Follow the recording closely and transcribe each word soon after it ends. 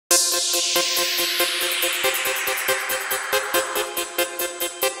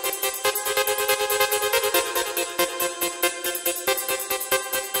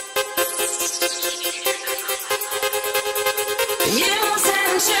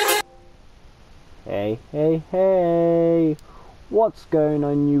Hey, what's going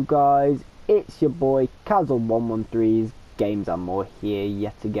on, you guys? It's your boy Kazza113's Games and More here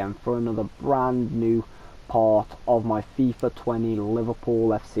yet again for another brand new part of my FIFA 20 Liverpool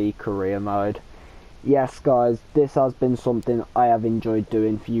FC career mode. Yes guys, this has been something I have enjoyed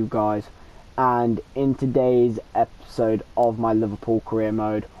doing for you guys, and in today's episode of my Liverpool career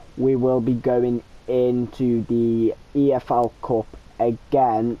mode we will be going into the EFL Cup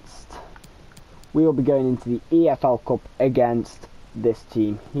against this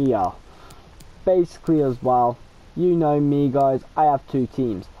team here. Basically, as well, you know me guys, I have two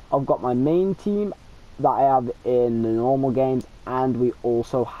teams. I've got my main team that I have in the normal games, and we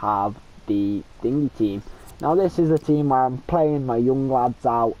also have the thingy team. Now this is a team where I'm playing my young lads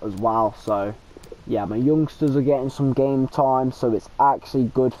out as well, so yeah, my youngsters are getting some game time, so it's actually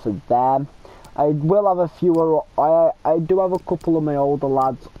good for them. I will have a few, I do have a couple of my older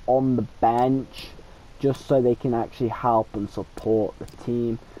lads on the bench, just so they can actually help and support the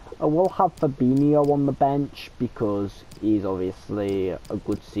team. I will have Fabinho on the bench, because he's obviously a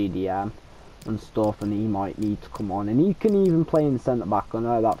good CDM and stuff, and he might need to come on, and he can even play in centre back. I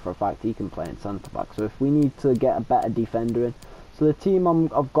know that for a fact, he can play in centre back, so if we need to get a better defender in. So the team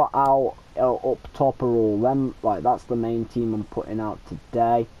I've got out up top are all them, like that's the main team I'm putting out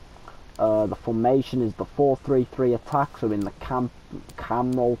today. The formation is the 4-3-3 attack, so in the cam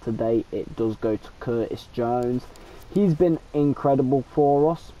role today it does go to Curtis Jones. He's been incredible for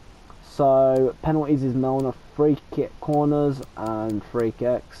us. So penalties is Milner, free kick, corners and free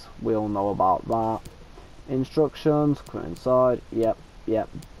kicks, we all know about that. Instructions, come inside, yep.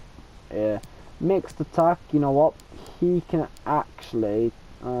 Mixed attack, you know what, he can actually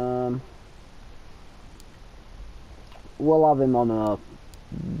we'll have him on a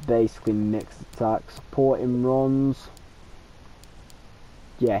basically mixed attack. Supporting runs,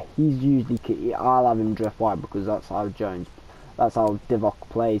 yeah, he's usually, I'll have him drift wide because that's how Divock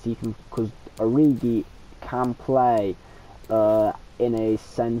plays. He can, because Origi can play in a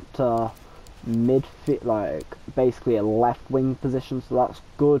centre midfield, like basically a left wing position, so that's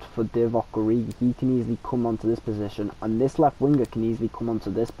good for Divock Origi. He can easily come onto this position, and this left winger can easily come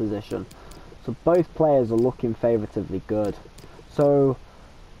onto this position, so both players are looking favouratively good. So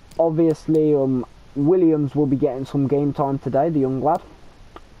obviously Williams will be getting some game time today, the young lad.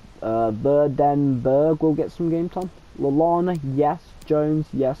 Burdenberg will get some game time. Lallana, yes. Jones,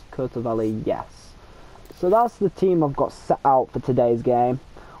 yes. Kurtavelli, yes. So that's the team I've got set out for today's game.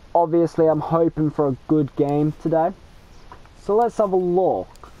 Obviously I'm hoping for a good game today. So let's have a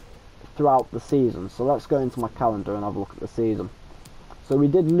look throughout the season. So let's go into my calendar and have a look at the season. So we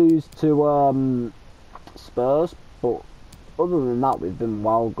did lose to Spurs, but other than that we've been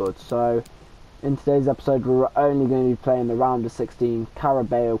well good. So in today's episode we're only going to be playing the round of 16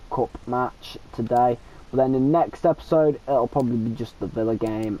 Carabao Cup match today, but then in the next episode it'll probably be just the Villa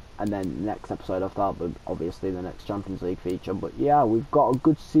game, and then the next episode after that will obviously the next Champions League feature. But yeah, we've got a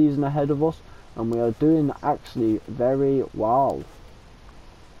good season ahead of us and we are doing actually very well.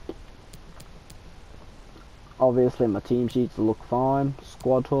 Obviously my team sheets look fine.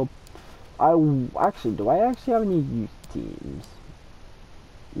 Squad hub, do I actually have any youth teams?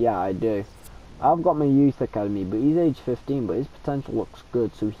 Yeah, I do. I've got my youth academy, but he's age 15, but his potential looks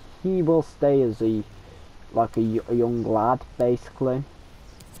good, so he will stay as a young lad basically.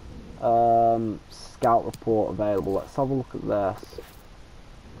 Scout report available. Let's have a look at this.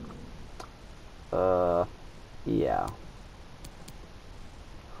 Yeah,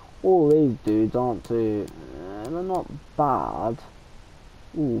 all these dudes aren't too they're not bad.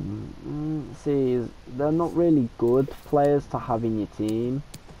 See, they're not really good players to have in your team,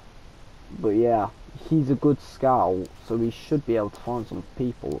 but yeah, he's a good scout, so we should be able to find some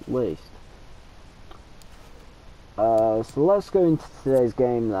people at least. So let's go into today's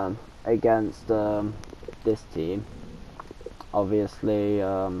game then against this team. Obviously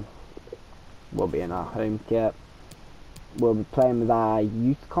we'll be in our home kit. We'll be playing with our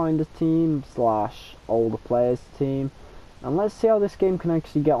youth kind of team slash older players team, and let's see how this game can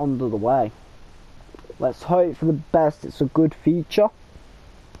actually get under the way. Let's hope for the best. It's a good feature.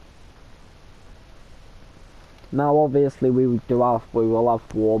 Now obviously we will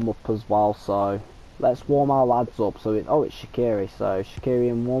have warm up as well, so let's warm our lads up. So it's Shaqiri, so Shaqiri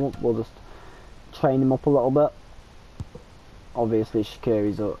in warm up, we'll just train him up a little bit. Obviously Shaqiri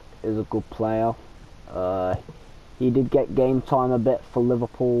is a good player. He did get game time a bit for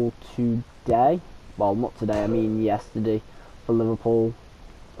Liverpool today. Well, not today, I mean yesterday for Liverpool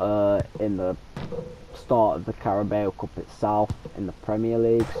in the start of the Carabao Cup itself in the Premier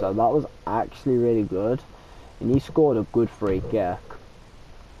League. So that was actually really good. And he scored a good free kick.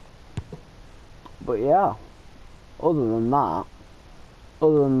 But yeah, other than that,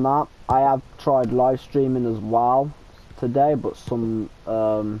 I have tried live streaming as well today, but some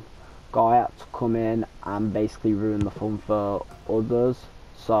guy had to come in and basically ruin the fun for others.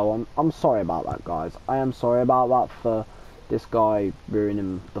 So I'm sorry about that, guys. I am sorry about that for this guy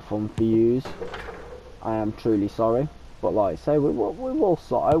ruining the fun for yous. I am truly sorry. But like I say, I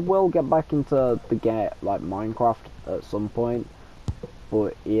will get back into the game, like Minecraft, at some point.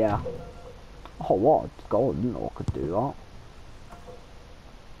 But yeah. Oh, what? God, I didn't know I could do that.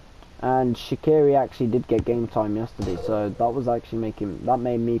 And Shaqiri actually did get game time yesterday, so that was actually that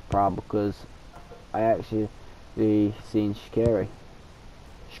made me proud, because I actually seen Shaqiri.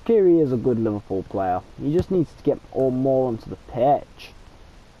 Shaqiri is a good Liverpool player. He just needs to get more onto the pitch.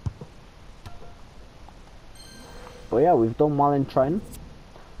 But yeah, we've done well in training.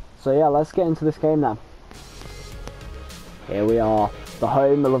 So yeah, let's get into this game now. Here we are, the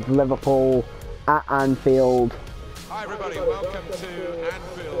home of Liverpool at Anfield. Hi everybody, welcome to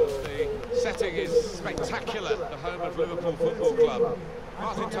Anfield. The setting is spectacular, the home of Liverpool Football Club.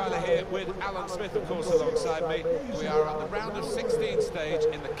 Martin Tyler here with Alan Smith, of course, alongside me. We are at the round of 16 stage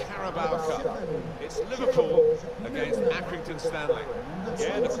in the Carabao Cup. It's Liverpool against Accrington Stanley.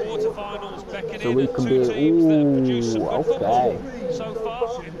 Yeah, the quarterfinals beckoning So we at can two be, teams that have produced some good okay. football so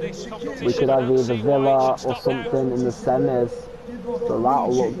far in this competition. We could have either See why Villa it should or stop now. something in the semis. So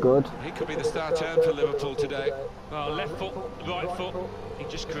that'll look good. He could be the star turn for Liverpool today. Well, left foot, right foot, he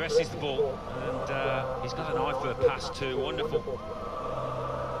just caresses the ball, and he's got an eye for a pass too. Wonderful.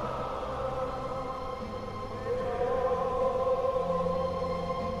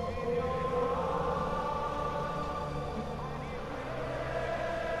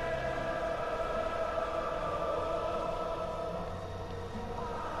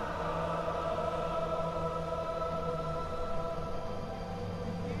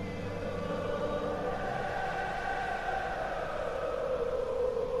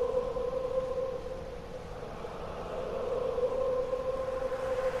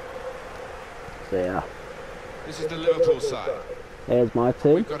 So yeah, This is the Liverpool side. here's my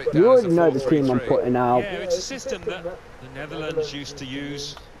team. We've got it down You as already a know the team I'm 4-3-3. putting out. Yeah, it's a system that the Netherlands used to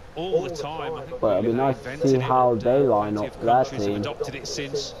use all the time. I think But it'd be really nice they to invented see it, how and, they line plenty up of their countries have team. adopted it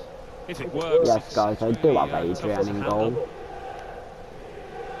since. If it works, Yes, it's guys, I do really, have tough Adrian to in handle. goal.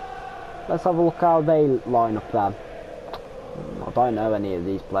 Let's have a look how they line up then. I don't know any of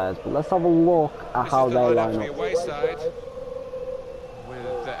these players, but let's have a look at This how is the they lineup line for the up. away side,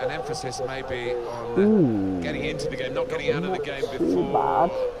 with an emphasis maybe on Ooh. getting into the game, not getting out of the game Too before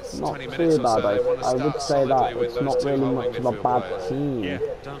bad. it's Not 20 too minutes or bad. so. They want to I start would say that solidly with it's those not two really holding much of a midfield bad players. team. Yeah,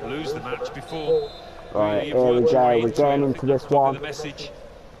 don't lose the match before. Right, Really, here you've we worked go. your way We're into it. going I into think this that's probably one. the message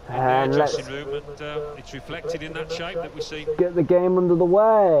in And their let's dressing room, and it's reflected in that shape that we see. get the game under the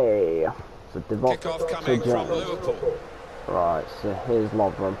way. So Kick-off coming from Liverpool. Right, so here's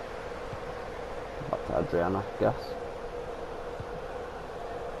Lovren. Back to Adriana, I guess.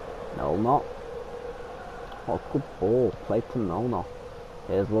 Milner. Oh, good ball. Play to Milner.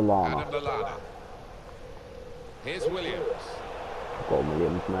 Here's Lallana. Adam Lallana. Here's Williams. Go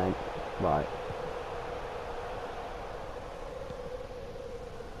Williams, mate. Right.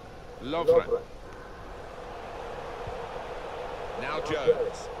 Lovren. Now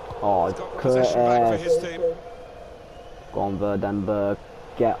Jones. Oh, He's got possession back for his Curtis. team. Go on, Verdenberg.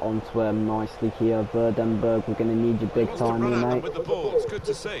 Get onto him nicely here. Verdenberg, we're going to need you He big wants to time run here, at them mate. with the ball. It's good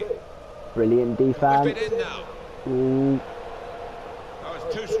to see. Brilliant They've defense. been in now. Ooh. Oh,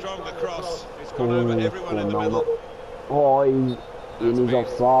 it's too strong, the cross. It's gone over everyone in the middle. Oh, he's been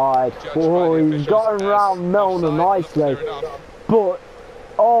offside. judged by Oh, the he's got officials around as Milner offside. nicely. Looks fair enough. But,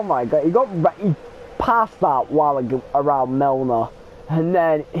 oh my god, he passed that while around Milner. And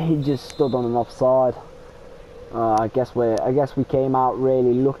then he just stood on an offside. I guess we came out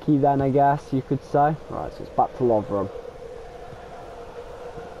really lucky then, I guess you could say. Right, so it's back to Lovren.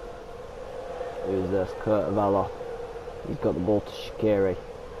 Who's this? Kurt Vela. He's got the ball to Shaqiri.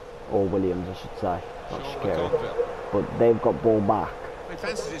 Or Williams, I should say. Not Sean Shaqiri. McConville. But they've got ball back. He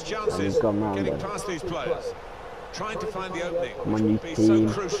fancies his And chances, he's gone round getting him. past these players. Trying to find the opening, Come which on, you would be so team.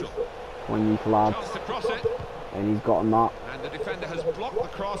 crucial. One youth lads. Chance to cross it, And he's gotten that. and the defender has blocked the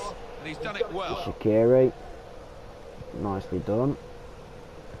cross, and he's done it well. Shaqiri. Nicely done.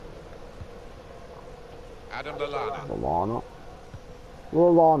 Adam Lallana. Lallana.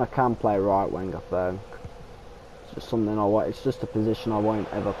 Lallana can play right wing, I think. just something I want. It's just a position I won't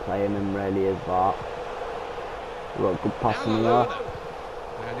ever play him in. Really, is that? Look, good pass in here.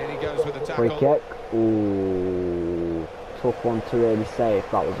 And in he goes with the tackle. Free kick. Ooh, took one to really safe.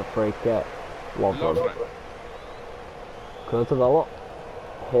 That was a free kick. Lovely. Could develop.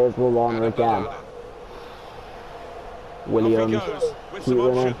 Here's Lallana again. Williams. Keep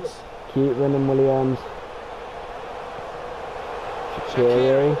running. Keep running, Williams.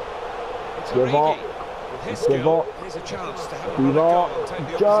 Shaqiri. Give up. Give up. Give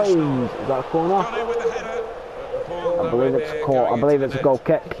up. Jones. Is that a corner? I believe it's a caught. I believe it's a goal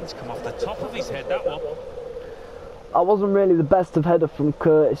kick. It's come off the top of his head, that one. I wasn't really the best of header from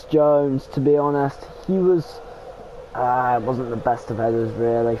Curtis Jones, to be honest. He was... it wasn't the best of headers,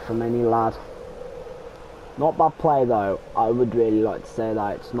 really, from any lad. Not bad play, though. I would really like to say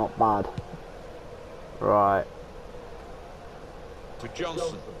that. It's not bad. Right. To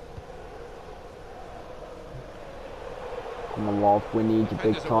Johnson. Come on, love. We need you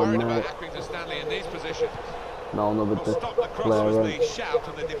big time, mate. No, no, with the clearance.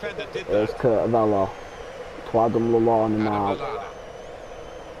 There's Kurt Vela. To Adam Lallana now.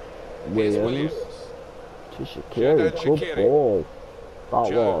 Williams. To Shaqiri. Good ball.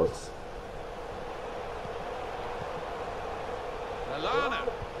 That was.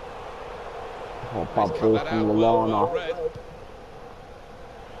 Oh, bad ball from Lallana.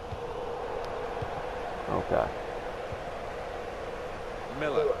 Okay.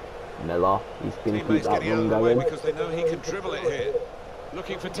 Miller. He's going to keep that run going. Because they know he can dribble it here.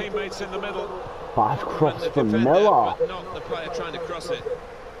 Looking for teammates in the middle. Bad cross from Miller. But not the player trying to cross it.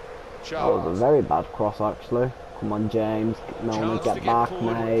 That was a very bad cross, actually. Come on, James. Milner, get back,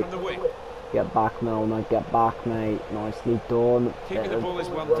 mate. Get back, Milner. Get back, mate. Nicely done. Keeping the ball is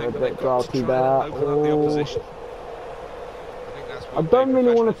one thing, a but bit they've got to draughty try and there. open up the opposition. I don't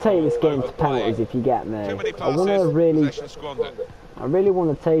really want to take this game to penalties, if you get me. I want to really... I really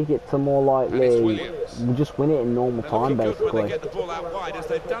want to take it to more likely, we'll just win it in normal time, basically. Get the ball out wide, as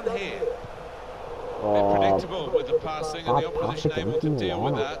they've done here. Oh, predictable with the passing and the opposition able to deal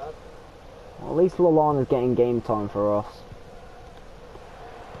with that. Well, at least Lallana's getting game time for us.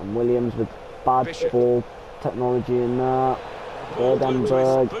 And Williams with bad ball technology in there.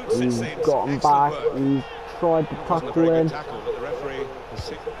 Goldenberg, he's got him back, he's tried to tackle in.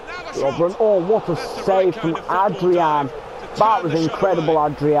 Oh, what a save from Adrian. That was incredible,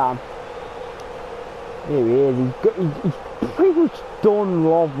 Adrian. Here he is. He's pretty much done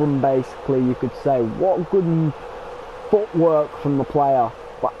Lovren, basically, you could say. What good footwork from the player.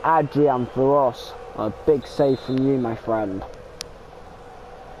 But Adrian for us. A big save from you, my friend.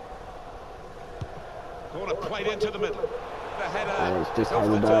 Corner played into the middle. And it's just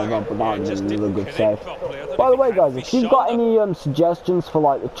headed over, but that was a really good save. By the way, guys, if you've got any suggestions for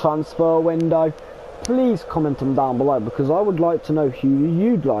like the transfer window, please comment them down below, because I would like to know who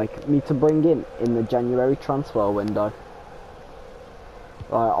you'd like me to bring in the January transfer window.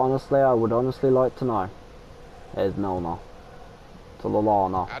 Right, honestly, I would honestly like to know. There's Milner. To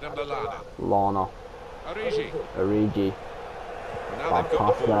Lallana. Adam Lallana. Lallana. Origi. Now they've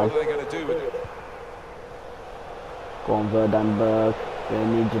got the ball, what are they going to do with it? Go on, Verdenberg.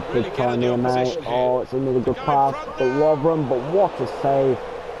 Gonna need your big time here, mate. Oh, it's another good pass. But Lovren, but what a save.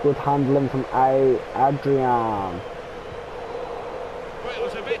 Good handling from Adrian. Well, it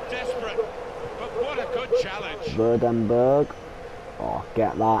was a bit desperate, but what a good challenge. Verdenberg. Oh,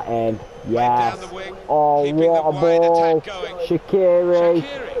 get that in. Yes. Oh, what a ball. Shaqiri.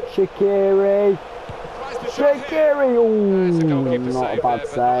 Shaqiri. Shaqiri. Ooh, not a bad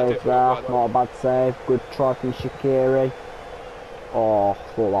save there. Not a bad save. Good try from Shaqiri. Oh,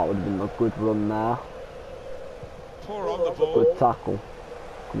 thought that would have been a good run there. Good tackle.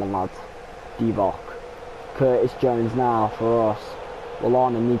 Come on, lads. Divock. Curtis Jones now for us.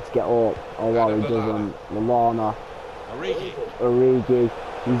 Lallana needs to get up. Oh, well, he doesn't. Lallana. Origi.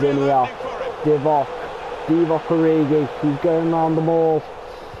 He's in here. Divock. Divock Origi. He's going round the ball.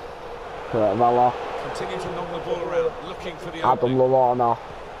 Kurt Vela. Continue to knock the ball around, looking for the Adam Lallana.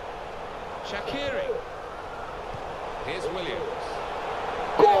 Shaqiri. Here's Williams.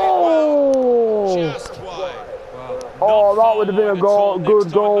 Goal! Just wide. Oh, that would have been a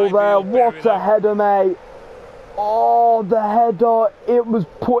good goal there. What a header, mate. Oh, the header. It was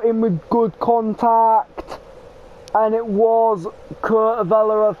put in with good contact. And it was Kurt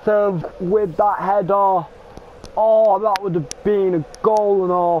Vela, I think, with that header. Oh, that would have been a goal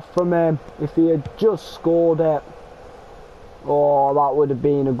and a half from him if he had just scored it. Oh, that would have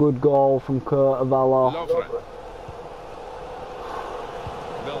been a good goal from Kurt Vela.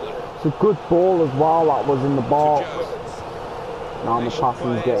 It's a good ball as well, that was in the box. Now the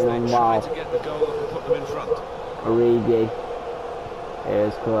passing's getting on well. Origi.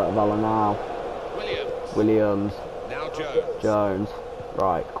 Here's Kurtavella now. Williams. Now Jones.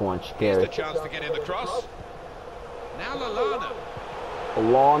 Right, come on, Here's the Shaqiri. chance to get in the cross. Now Lallana.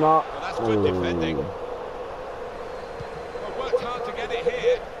 Lallana. Well, that's good defending. Ooh. Well, worked hard to get it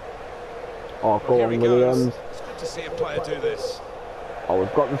here. Oh, go Here on, he Williams. goes. It's good to see a player do this. Oh,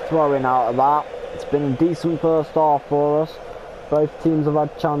 we've got the throw-in out of that. It's been a decent first half for us. Both teams have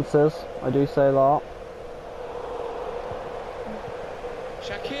had chances, I do say that.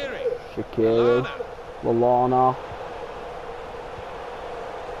 Shaqiri. Lallana.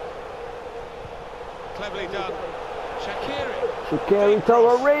 Cleverly done. Shaqiri to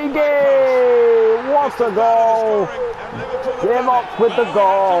Origi! What a goal! Give up with the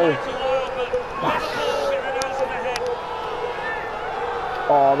goal.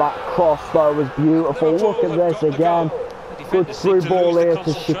 Oh, that cross though was beautiful. Look at this again. Good through ball here to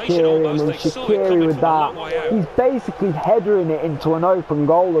Shaqiri, and then Shaqiri with that. He's basically headering it into an open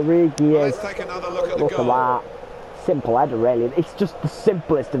goal. Origi is. Look at that. Simple header, really. It's just the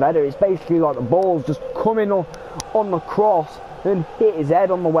simplest of header. It's basically like the ball's just coming on the cross and hit his head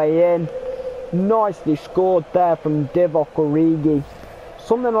on the way in. Nicely scored there from Divock Origi.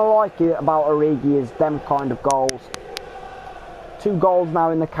 Something I like about Origi is them kind of goals. 2 goals now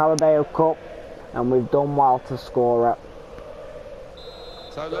in the Carabao Cup, and we've done well to score it.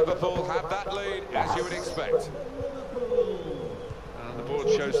 So Liverpool have that lead, as you would expect. And the board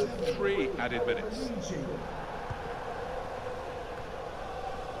shows 3 added minutes.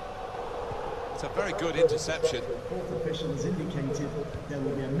 It's a very good interception. Fourth officials indicated there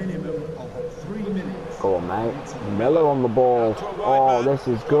will be a minimum of 3 minutes. Go on, mate. Miller on the ball. Oh, this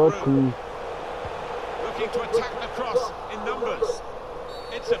is good. Looking to attack the cross in numbers.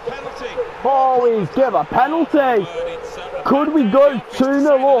 It's a penalty. Oh, he's given a penalty. Could we go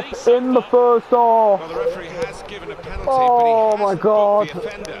 2-0 up in the first half? Well, the referee has given a penalty, Oh but he my God. got the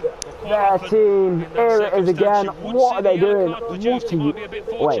offender. Their team. Here it is again. What are they doing? What are you...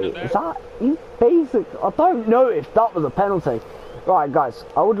 Wait, is that... He's basic... I don't know if that was a penalty. Right, guys.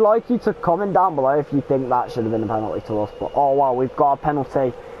 I would like you to comment down below if you think that should have been a penalty to us. But, oh, wow, we've got a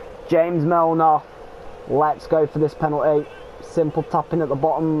penalty. James Milner. Let's go for this penalty. Simple tapping at the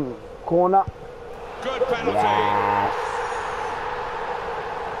bottom corner. Good penalty. Yes.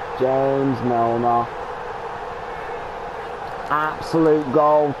 James Milner. Absolute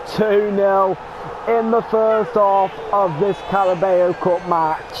goal. 2-0 in the first half of this Carabao Cup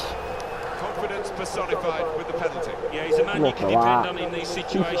match. Confidence personified with the penalty. Yeah, he's a man you can depend on in these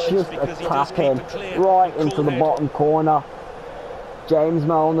situations He's just because he does keep attacking it clear. right into the bottom corner. James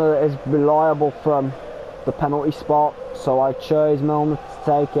Milner is reliable from the penalty spot, so I chose Milner to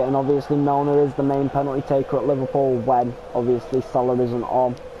take it, and obviously Milner is the main penalty taker at Liverpool when obviously Salah isn't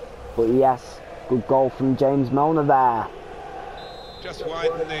on. But yes, good goal from James Milner there. Just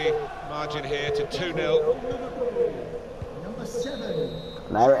widen the margin here to 2-0. Number 7.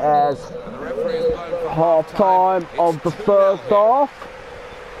 There it is. And the referee has blown for Half time of the first half.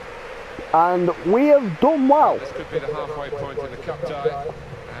 And we have done well. This could be the halfway point in the cup tie.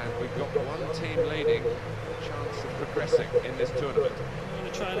 And we've got one team leading, chance of progressing in this tournament.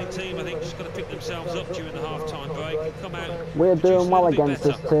 The trailing team, I think, just got to pick themselves up during the half-time break and come out. We're doing well a little bit against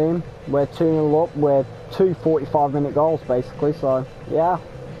this better. team. We're 2-0 up. We're 2 45-minute goals, basically. So, yeah.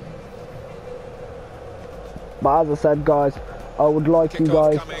 But as I said, guys, I would like you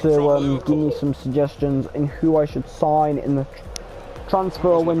guys to give me some suggestions in who I should sign in the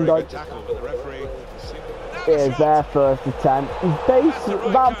transfer window. Is their first attempt.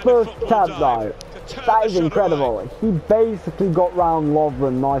 That first attempt though, that is incredible. He basically got round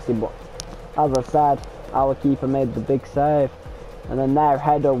Lovren nicely, but as I said, our keeper made the big save. And then their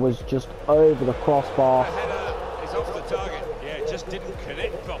header was just over the crossbar. The header is off the target. Yeah, it just didn't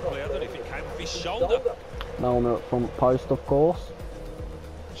connect properly. I don't know if it came off his shoulder. Milner at front post, of course.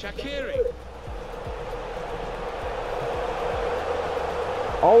 Shaqiri.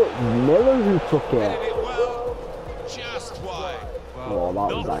 Oh, it's Miller who took Hitting it. it well, just wide. Oh,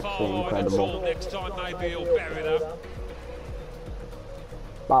 that was Not actually far wide at incredible. all. Next time maybe he'll bury that.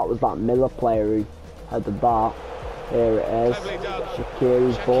 That was that Miller player who headed that. Here it is. Cleverly done.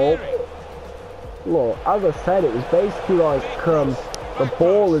 Shaqiri's ball. Look, as I said, it was basically like the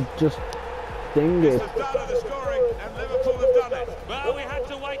ball had just dinged. This has done the scoring, and Liverpool have done it. Well, we had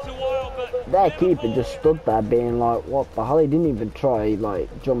to wait a while, but Their keeper just stood there being like, what the hell? He didn't even try like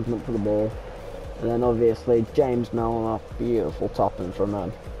jumping up for the ball. And then obviously James Milner, beautiful topping from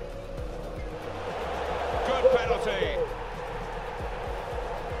him. Good penalty.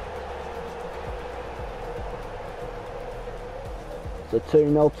 So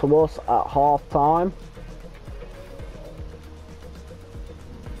 2-0 to us at half time.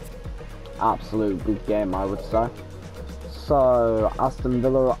 absolute good game, I would say. So Aston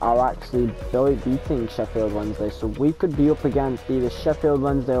Villa are actually beating Sheffield Wednesday, so we could be up against either Sheffield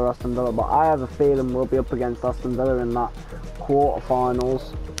Wednesday or Aston Villa, but I have a feeling we'll be up against Aston Villa in that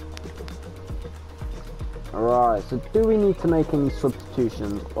quarterfinals. Alright, so do we need to make any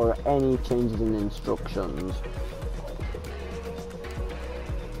substitutions or any changes in instructions?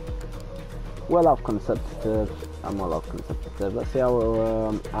 We'll have consecutive and we'll have consecutive. Let's see how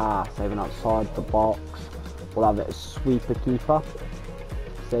we're saving outside the box. We'll have it as sweeper keeper.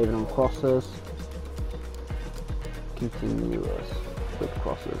 Saving on crosses. Continuous with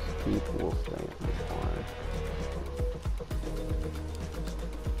crosses. Keeper will stay fine.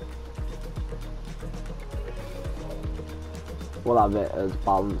 We'll have it as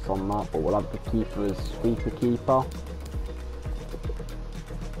balance on that, but we'll have the keeper as sweeper keeper.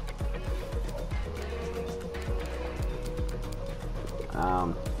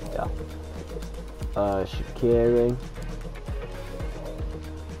 Yeah. Shaqiri.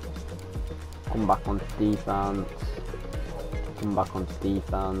 Come back onto defense. Come back onto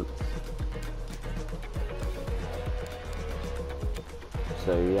defense.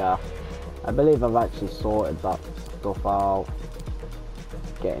 So yeah, I believe I've actually sorted that stuff out.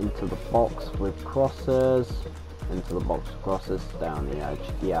 Get into the box with crosses. Into the box with crosses, down the edge.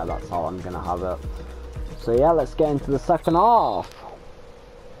 Yeah, that's how I'm gonna have it. So yeah, let's get into the second half.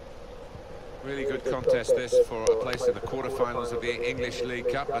 Really good contest this for a place in the quarterfinals of the English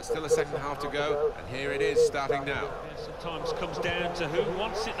League Cup, but still a second half to go, and here it is starting now. Yeah, sometimes comes down to who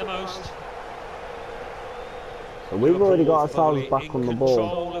wants it the most. So we've already got ourselves back on the ball.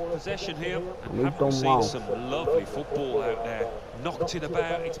 Control of possession here, and we've done seen well. some lovely football out there. Knocked it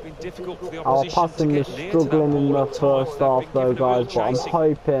about. It's been difficult for the Our opposition passing to is get near to that struggling in ball the at first times. half They've though, been given a real guys, but I'm chasing.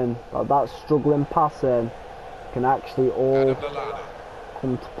 hoping that that struggling passing can actually all Adam Lallana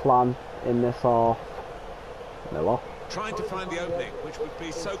come to plan in this half. Miller. trying to find the opening, which would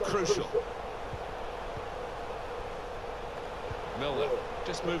be so crucial. Milner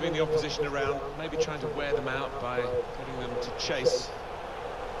just moving the opposition around, maybe trying to wear them out by getting them to chase.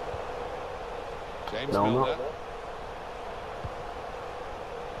 James Milner.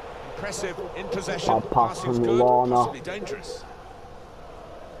 Impressive in possession. Bad pass Passing's from good, Lallana. possibly dangerous.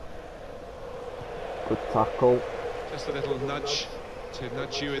 Good tackle. Just a little nudge to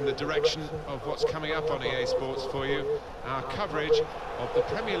nudge you in the direction of what's coming up on EA Sports for you. Our coverage of the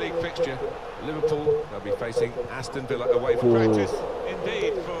Premier League fixture. Liverpool, they'll be facing Aston Villa away from practice.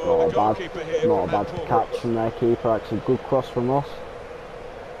 Indeed, for the goalkeeper here. Not a bad catch from their keeper, actually good cross from us.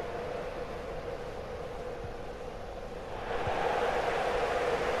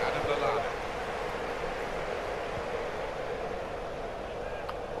 Adam Lallana.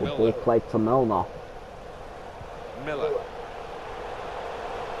 Good ball played to Milner. Miller.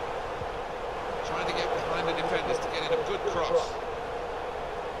 Trying to get behind the defenders to get in a good cross.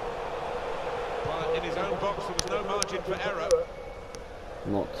 But in his own box there was no margin for error.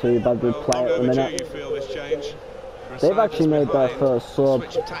 Not too bad, good play at the minute. You feel this change? They've actually made their first sub.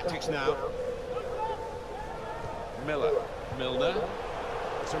 Switch of tactics now. Milner.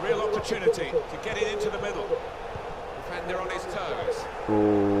 It's a real opportunity to get it into the middle. Defender on his toes.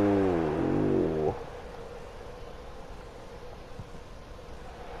 Ooh.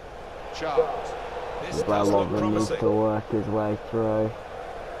 Charles. This Well, does look Lovren needs promising. to work his way through.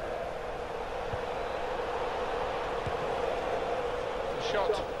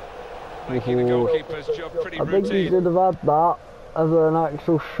 Shot. Making the goalkeeper's job pretty I think he routine. should have had that as an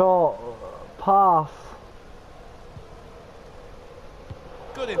actual shot pass.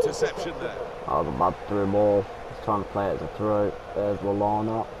 Good interception there. Oh, the bad through ball. He's trying to play it as a throw. There's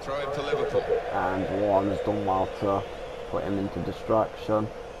Lallana. Throw in for Liverpool. And Lallana's done well to put him into distraction.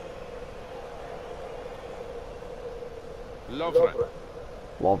 Lovren.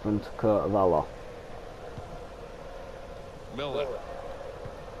 Lovren to Kurtavella. Milner.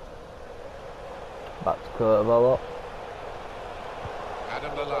 Back to Kurtavella.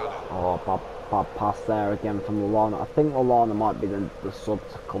 Adam Lallana. Oh, bad pass there again from Lallana. I think Lallana might be the sub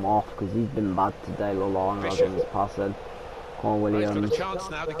to come off because he's been bad today, Lallana, as in his passing. Come on, He's got a Williams. chance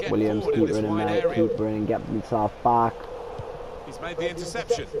now to get Williams, forward in keep this running, wide mate. area. Keep running, get himself back. He's made the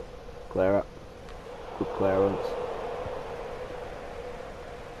interception. Clear it. Good clearance.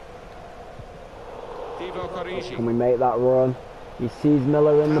 Divock Origi. Can we make that run? He sees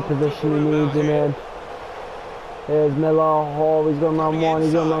Miller in the position he needs him in. Here's Miller. Oh, he's gone round one,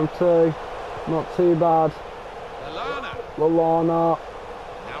 he's gone round two. Not too bad. Lallana. Lallana.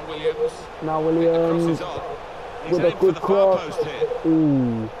 Now Williams. Now The cross Williams. is on. He's With a aimed for good the far cross. post here.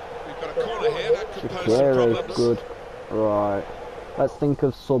 Ooh. We've got a corner here that could pose some Shaqiri's problems. good. Right. Let's think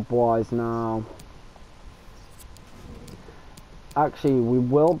of sub-wise now. Actually, we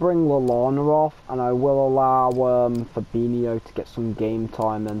will bring Lallana off, and I will allow Fabinho to get some game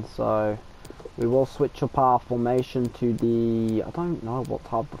time in, so we will switch up our formation to the... I don't know what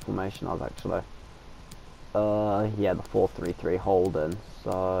type of formation I was actually. Yeah, the 4-3-3 holding,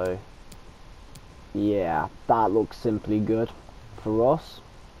 so... yeah, that looks simply good for us.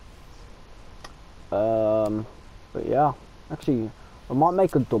 But yeah, actually, I might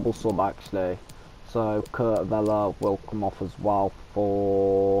make a double sub actually. So Kurt Vela will come off as well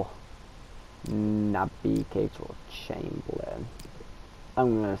for Naby Keita or Chamberlain.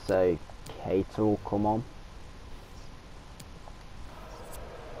 I'm gonna say Keita will come on.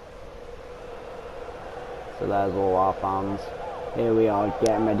 So there's all our fans. Here we are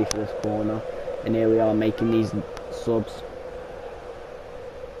getting ready for this corner, and here we are making these subs.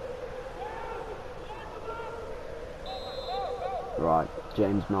 Right,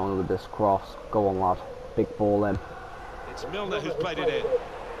 James Milner with this cross. Go on, lad. Big ball in. It's Milner who's played it in.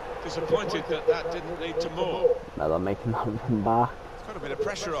 Disappointed that that didn't lead to more. They're making that run back. It's got a bit of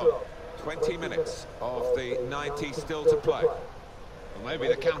pressure on. 20 minutes of the 90 still to play. Well, maybe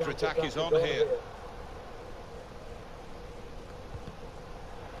the counter-attack is on here.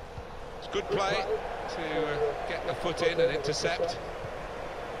 It's good play to get the foot in and intercept.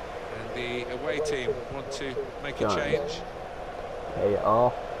 And the away team want to make a change.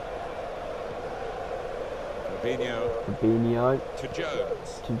 Keita. Fabinho. To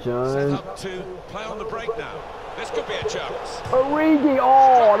Jones. Jones. Set up to play on the break now. This could be a chance. Origi!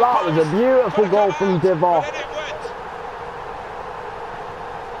 Oh, that was a beautiful goal from Divock.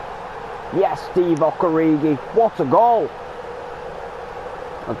 Yes, Divock Origi. What a goal!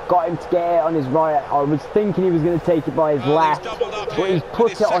 I got him to get it on his right. I was thinking he was going to take it by his left, but he's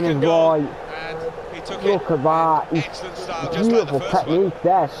put it on his right. Look at that. Beautiful technique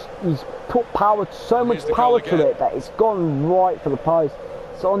there. He's put so much power to it that it's gone right for the post.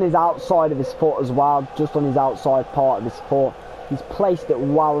 It's on his outside of his foot as well, just on his outside part of his foot. He's placed it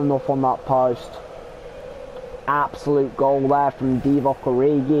well enough on that post. Absolute goal there from Divock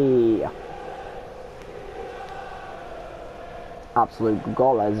Origi. Absolute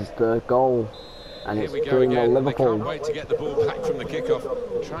goal. There's the goal. And here it's we go again. Liverpool. They can't wait to get the ball back from the kickoff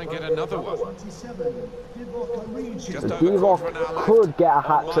and try and get another one. Divock could get a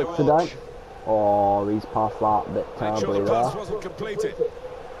hat-trick today. Oh, he's passed that a bit terribly there. Wasn't completed.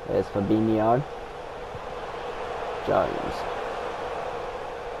 There's Fabinho. Jones.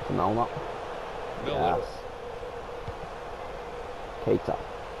 Milner. Yes. Keita.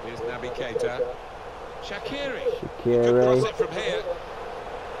 Here's Naby Keita. Shaqiri. Shaqiri. Could cross it from here.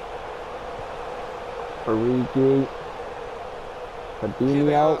 Origi.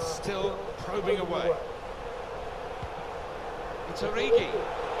 Fabinho. Still probing away. It's Origi.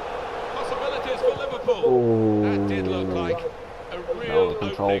 Possibilities for Liverpool. Ooh. That did look like a real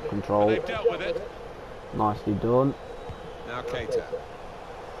control. They've dealt with it. Nicely done. Now Keita.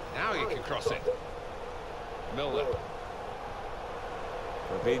 Now you can cross it. Milner.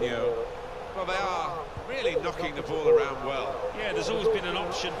 Fabinho. Well, they are really knocking the ball around well. Yeah, there's always been an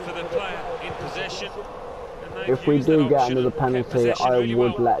option for the player in possession. If we do get another penalty, I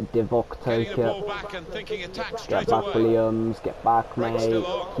would let Divock take it. Get back, Williams. Get back, mate.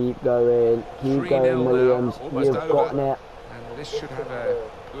 Keep going. Keep going, Williams. You've gotten it. And this should have a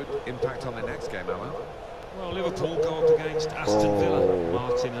good impact on the next game, Alan. Well, Liverpool go up against Aston Villa,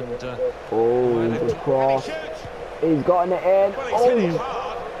 Martin, and good cross. He's gotten it in. Well, he's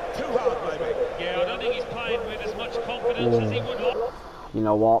hard. Too hard, maybe. Yeah, I don't think he's playing with as much confidence as he would like. You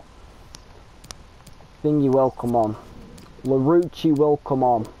know what? Thingy will come on. Larouci will come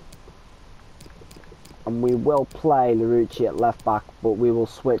on. And we will play Larouci at left back, but we will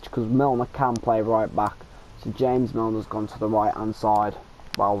switch because Milner can play right back. So James Milner's gone to the right hand side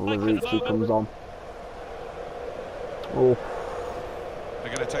while Larouci comes on. Oh.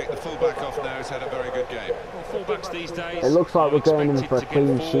 They're going to take the fullback off now. He's had a very good game. Well, fullbacks these days, it looks like we're going in for a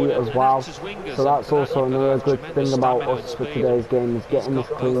clean sheet as well. So that's also another good thing about us for today's game, is getting this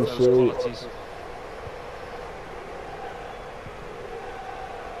clean sheet.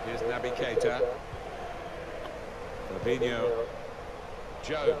 Here's Naby Keita. Fabinho.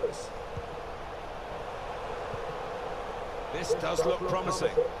 Jones. This does look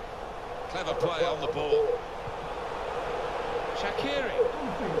promising. Clever play on the ball. Shaqiri.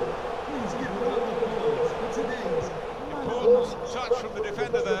 Important touch from the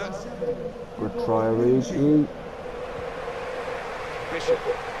defender there. Good try, Origi. Bishop.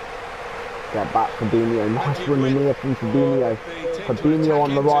 Get back, Fabinho. Nice running here from Fabinho. Fabinho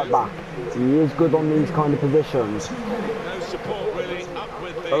on the right back. He is good on these kind of positions. No support really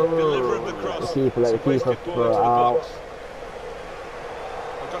delivering the cross. The keeper, It's a wasted ball threw it into the out. box.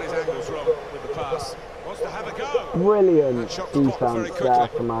 Got his angles wrong with the pass. Wants to have a go. Brilliant Shot blocked very defence there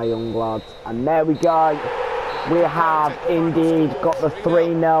quickly. from our young lads. And there we go. We have indeed got the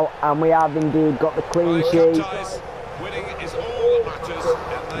 3-0 and we have indeed got the clean sheet. Winning is all that matters.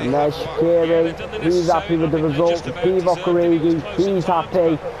 And there's Shaqiri, he's happy with the result. Divock Origi, he's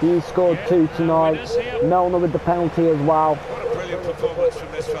happy. He scored 2 tonight. Milner with the penalty as well. What a brilliant performance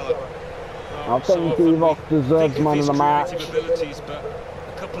from this fella. I think Divock deserves man of the match. Abilities, but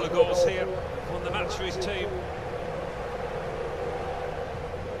a couple of goals here won the match for his team.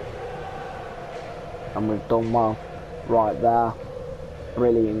 And we've done well right there.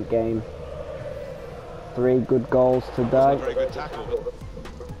 Brilliant game. 3 good goals today. Very good tackle.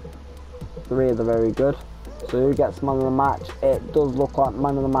 3 of the very good. So who gets man of the match? It does look like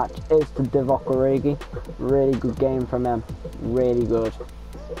man of the match is to Divock Origi. Really good game from him. Really good.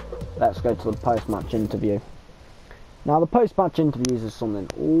 Let's go to the post-match interview. Now the post-match interviews is something.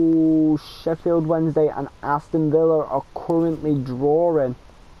 Ooh, Sheffield Wednesday and Aston Villa are currently drawing.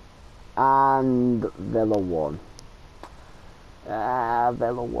 And Villa won.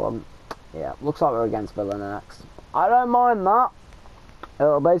 Villa won. Yeah, looks like we're against Villa next. I don't mind that.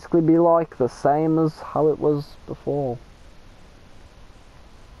 It'll basically be like the same as how it was before.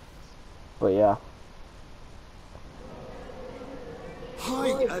 But yeah.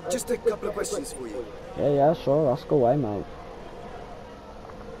 Hi, just a couple of questions for you. Yeah, sure. Ask away, mate.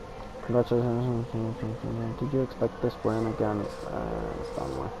 Congratulations. Did you expect this win against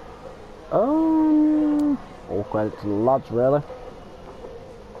Stanley? All credit to the lads, really.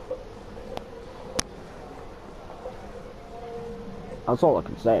 That's all I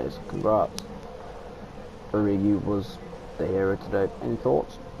can say is congrats. Origi was the hero today. Any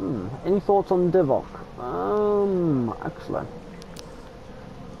thoughts? Any thoughts on Divock? Actually,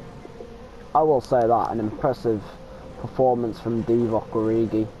 I will say that an impressive performance from Divock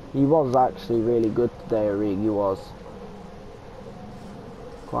Origi. He was actually really good today. Origi was.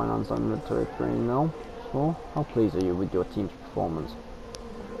 Finance inventory 3-0. So, how pleased are you with your team's performance?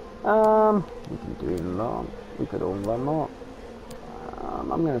 We can do even that. We could have won by more.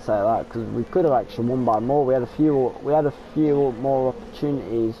 I'm going to say that because we could have actually won by more. We had a few more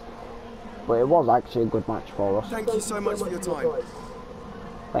opportunities, but it was actually a good match for us. Thank you so much for your time.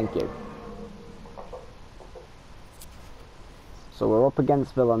 Thank you. So we're up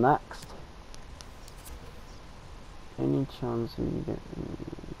against Villa next. Any chance of you getting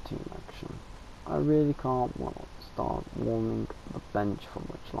team action? I really can't start warming the bench for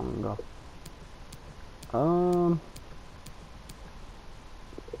much longer.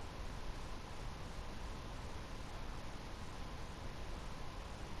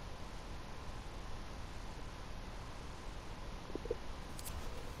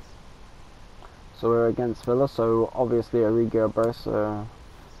 So we're against Villa, so obviously Origi burst. So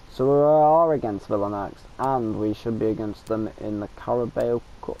we are against Villa next, and we should be against them in the Carabao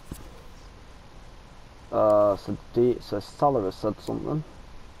Cup. So Salah has said something.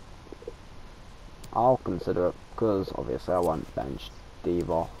 I'll consider it, because obviously I won't bench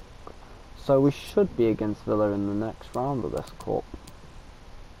Divock. So we should be against Villa in the next round of this cup.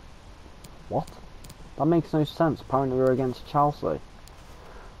 What? That makes no sense. Apparently we're against Chelsea.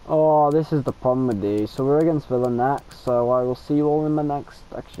 Oh, this is the problem with these. So we're against Villa next, so I will see you all in the next...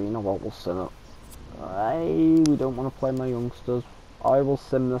 Actually, you know what, we'll sim it. We don't want to play my youngsters. I will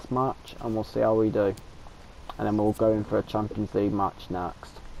sim this match, and we'll see how we do. And then we'll go in for a Champions League match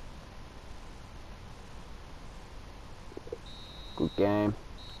next. Good game.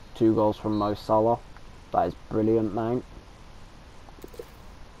 2 goals from Mo Salah. That is brilliant, mate.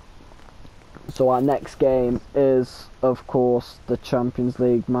 So our next game is, of course, the Champions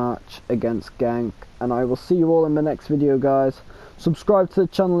League match against Genk. And I will see you all in the next video, guys. Subscribe to the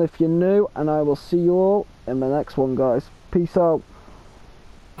channel if you're new, and I will see you all in the next one, guys. Peace out.